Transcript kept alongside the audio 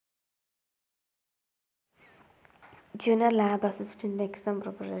Junior lab assistant exam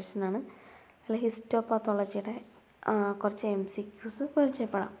പ്രിപ്പറേഷനാണ്. അതിൽ ഹിസ്റ്റോപാത്തോളജിയുടെ കുറച്ച് MCQs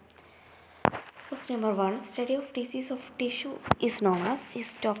പരിചയപ്പെടാം. Question number 1. Study of disease of tissue is known as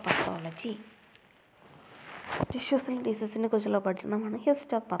histopathology. ടിഷ്യൂസിൽ ഡിസീസിനെ കുറിച്ചുള്ള പഠനമാണ്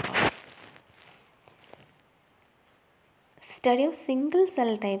histopathology. Study of single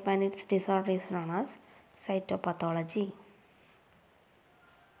cell type and its disorder is known as cytopathology.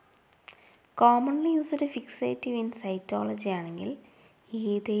 Commonly used fixative in cytology ആണെങ്കിൽ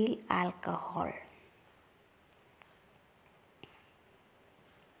ethyl alcohol.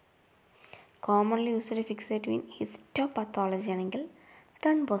 Commonly used fixative in histopathology ആണെങ്കിൽ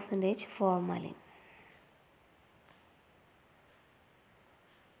 10% formalin.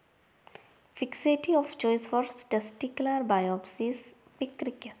 Fixative of choice for testicular biopsies,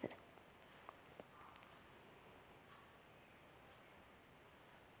 picric acid.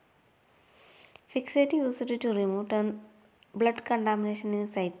 Fixative used to remove blood contamination in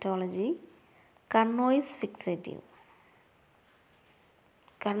cytology, Carnot's fixative.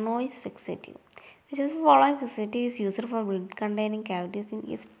 Carnot's fixative. Which is following fixative is used for blood containing cavities in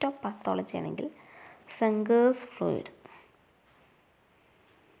histopathology angle, Sanger's fluid.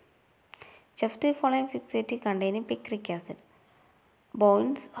 Which of the following fixative containing picric acid?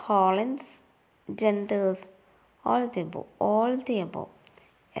 Bouins, Hollands, genders, all the above.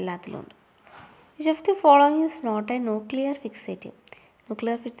 എല്ലാത്തിലുണ്ട്. Which of the following is not a nuclear fixative?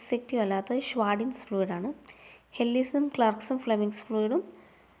 Nuclear fixative അല്ലാത്തത് ഷ്വാഡിൻസ് ഫ്ലൂയിഡാണ്. ഹെല്ലിസും ക്ലാർക്സും Fleming's ഫ്ലൂയിഡും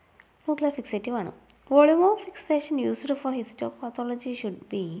nuclear fixative ആണ്. Volume of fixation used for histopathology should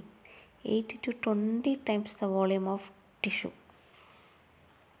be 8 to 20 times the volume of tissue.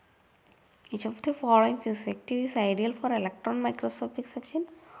 Each of the following fixative is ideal for electron microscopic section?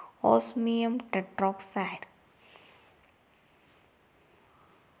 Osmium tetroxide.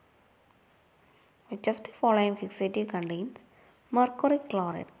 Which of the following fixative contains mercuric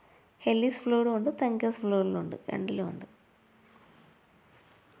chloride? Hellis fluid ഉണ്ട്, Sanger's fluid ഉണ്ട്, രണ്ടിലും ഉണ്ട്.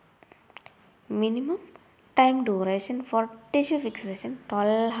 Minimum time duration for tissue fixation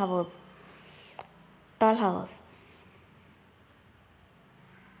 12 hours. 12 hours.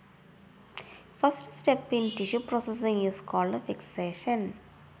 First step in tissue processing is called fixation.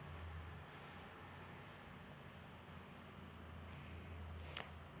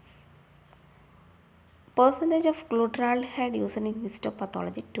 Percentage of glutaraldehyde used in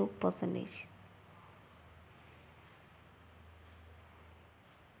histopathology 2%.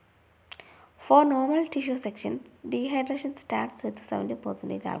 For normal tissue sections, dehydration starts with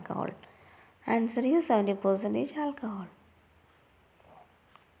 70% alcohol. Answer is 70% alcohol.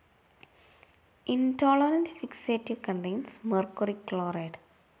 Intolerant fixative contains mercuric chloride.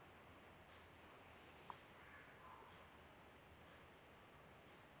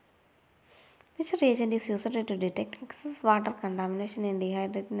 Which reagent is used to detect excess water contamination in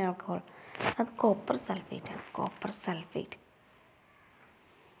dehydrating alcohol? That's copper sulphate. Copper sulphate.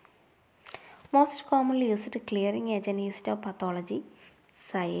 Most commonly used clearing agent in histopathology,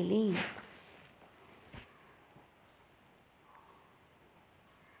 xylene.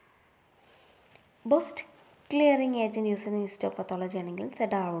 Best clearing agent used in histopathology ആണെങ്കിൽ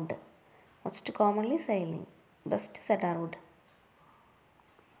cedarwood. Most commonly xylene. Best cedarwood.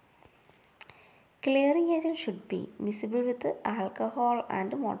 Clearing agent should be miscible with alcohol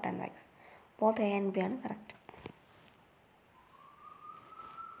and molten wax. Both A and B are correct.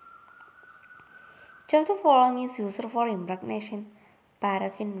 Which of the following is used for impregnation?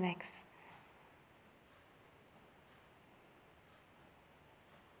 Paraffin wax.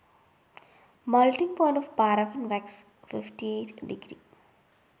 Melting point of paraffin wax 58 degree.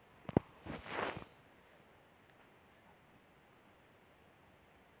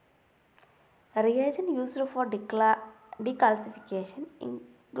 A reagent used for decalcification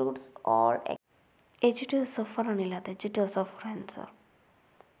includes all H2SO4 anillatha H2SO4 answer.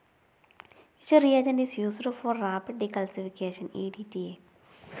 Which reagent is used for rapid decalcification? EDTA.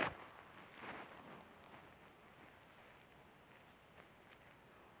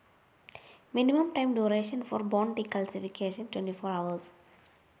 Minimum time duration for bone decalcification 24 hours.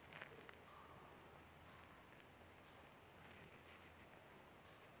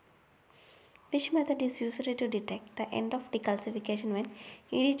 Which method is used to detect the end of decalcification when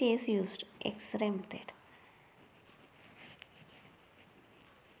EDTA is used? X-ray method.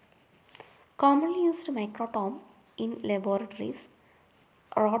 Commonly used microtome in laboratories,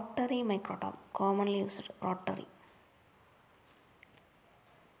 rotary microtome. Commonly used rotary.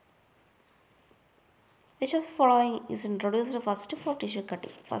 Which of the following is introduced first for tissue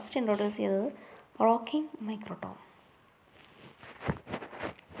cutting? First introduced is rocking microtome.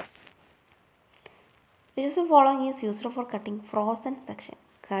 Which of the following is used for cutting frozen section?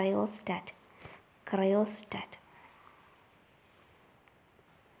 Cryostat. Cryostat.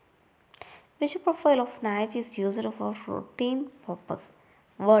 Which profile of knife is used for routine purpose?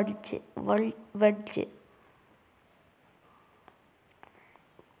 Wedge. Wedge.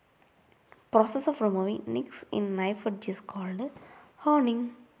 Process of removing nicks in knife edge is called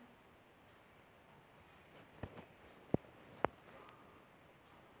honing.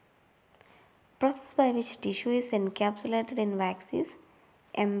 Process by which tissue is encapsulated in wax is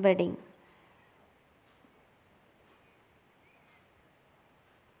embedding.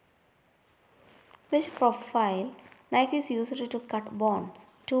 Which profile knife is used to cut bones?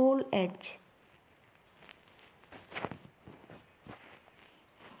 Tool edge.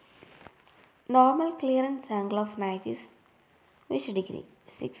 Normal clearance angle of knife is which degree?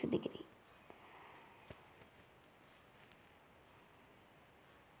 6 degree.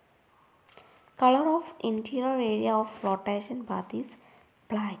 Color of interior area of flotation bath is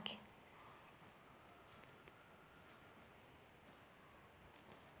black.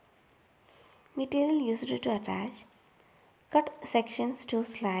 Material used to attach cut sections to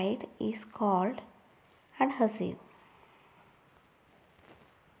slide is called adhesive.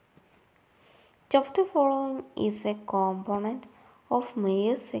 Which of the following is a component of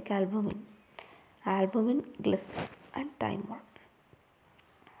Meyer's albumin? Albumin, glycerin and thymol.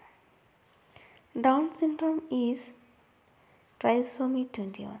 Down syndrome is trisomy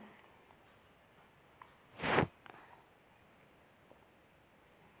 21.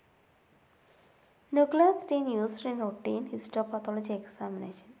 Nuclear stain used in routine histopathology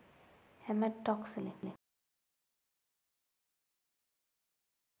examination. Hematoxylin.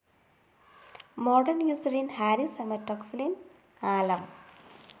 Modern used in Harris hematoxylin. Alum.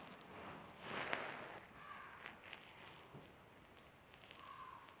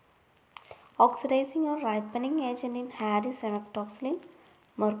 Oxidizing or ripening agent in Harris hematoxylin.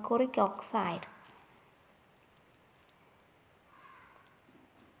 Mercuric oxide.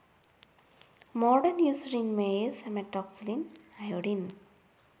 Modern used in Meyer's hematoxylin. Iodine.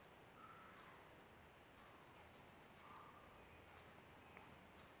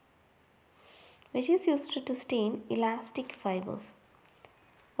 Which is used to stain elastic fibers?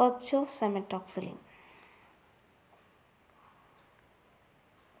 Virchow's hematoxylin.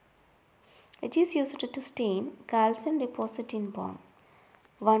 Which is used to stain calcium deposit in bone?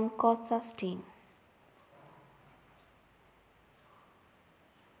 Van-Cossa stain.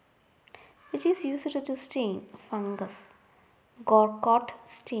 Which is used to stain fungus? Gorkot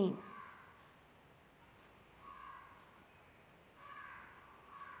stain.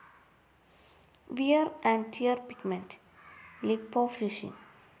 Wear&tear pigment. Lipofuscin.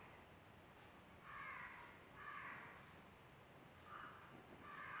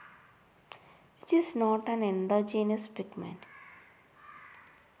 Which is not an endogenous pigment?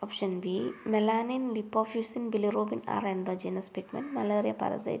 Option B. Melanin, lipofuscin, bilirubin are endogenous pigment. Malaria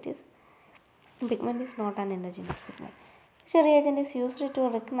parasites pigment is not an endogenous pigment. Which reagent is used to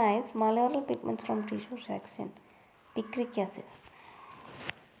recognize malarial pigments from tissue section? Picric acid.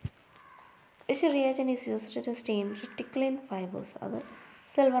 Which reagent is used to stain reticulin fibers? Other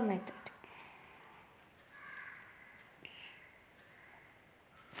silver nitrate.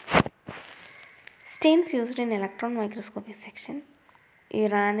 Stains used in electron microscopic section.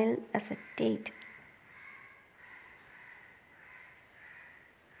 Uranyl acetate.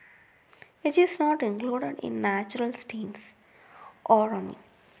 Which is not included in natural stains? Oromine.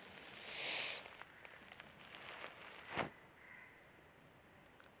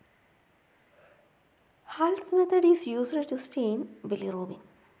 Hall's method is used to stain bilirubin.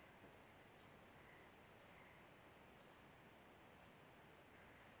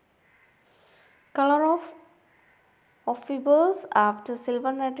 Color of fibers after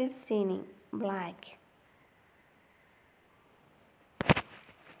silver nitrate staining? Black.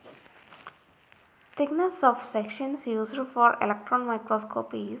 Thickness of sections used for electron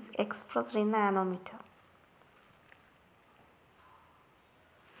microscopy is expressed in nanometer.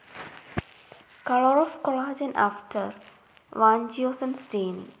 Color of collagen after Van Giosen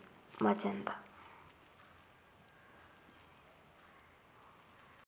staining? Magenta.